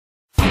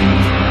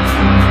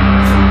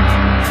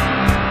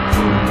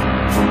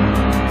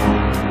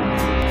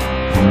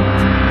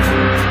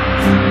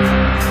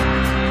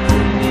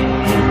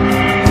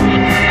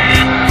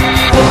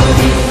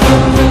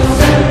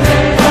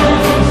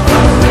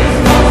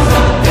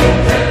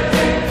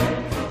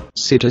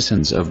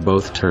citizens of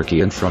both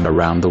Turkey and from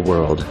around the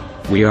world.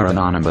 We are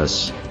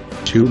anonymous.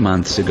 2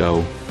 months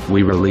ago,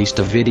 we released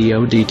a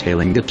video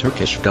detailing the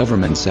Turkish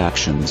government's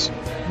actions,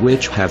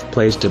 which have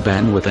placed a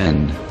ban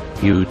within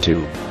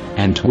YouTube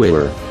and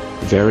Twitter.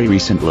 Very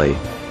recently,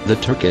 the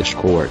Turkish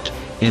court,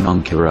 in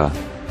Ankara,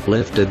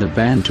 lifted the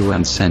ban to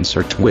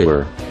uncensor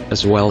Twitter,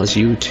 as well as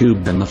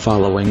YouTube in the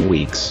following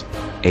weeks.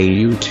 A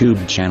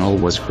YouTube channel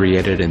was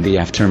created in the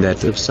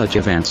aftermath of such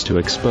events to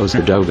expose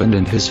Erdogan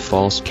and his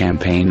false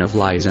campaign of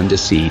lies and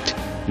deceit.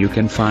 You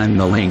can find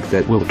the link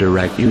that will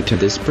direct you to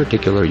this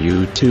particular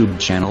YouTube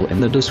channel in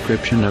the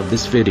description of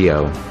this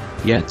video.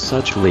 Yet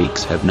such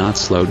leaks have not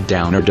slowed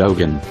down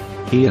Erdogan.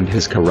 He and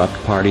his corrupt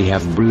party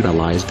have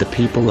brutalized the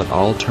people of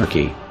all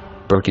Turkey.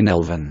 Berkin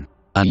Elvan,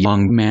 a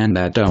young man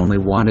that only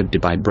wanted to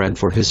buy bread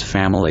for his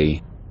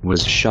family,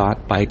 was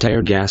shot by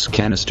tear gas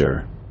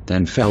canister,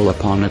 then fell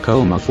upon a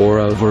coma for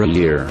over a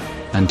year,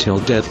 until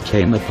death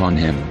came upon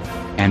him.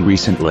 And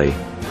recently,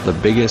 the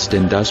biggest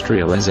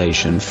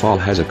industrialization fall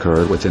has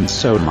occurred within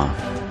Soma,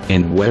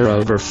 in where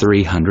over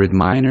 300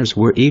 miners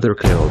were either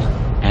killed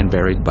and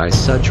buried by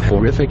such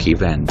horrific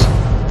event.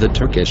 The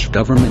Turkish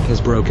government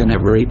has broken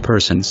every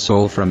person's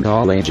soul from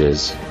all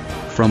ages,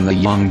 from the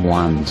young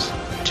ones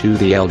to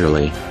the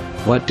elderly.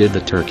 What did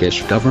the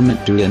Turkish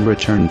government do in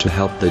return to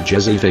help the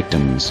Gezi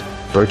victims,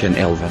 Berkin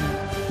Elvan,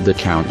 the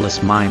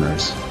countless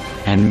miners,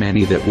 and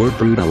many that were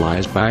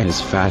brutalized by his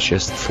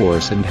fascist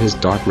force and his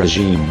dark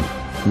regime?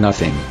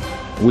 Nothing.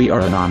 We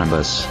are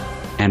anonymous,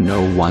 and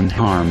no one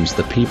harms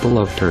the people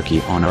of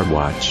Turkey on our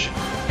watch,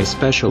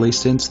 especially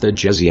since the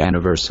Gezi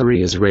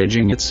anniversary is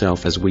raging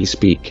itself as we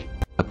speak.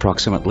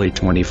 Approximately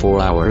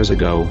 24 hours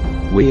ago,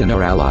 we and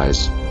our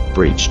allies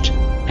breached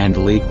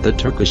and leaked the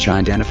Turkish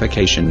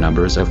identification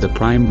numbers of the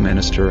Prime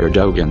Minister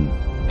Erdogan,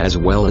 as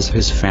well as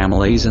his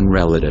families and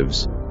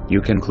relatives.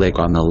 You can click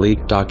on the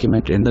leaked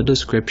document in the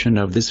description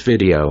of this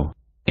video.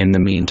 In the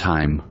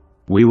meantime,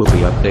 we will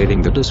be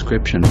updating the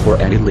description for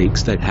any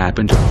leaks that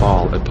happen to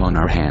fall upon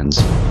our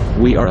hands.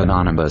 We are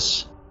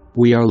anonymous.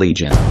 We are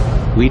legion.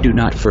 We do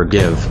not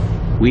forgive.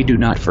 We do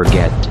not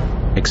forget.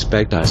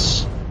 Expect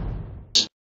us.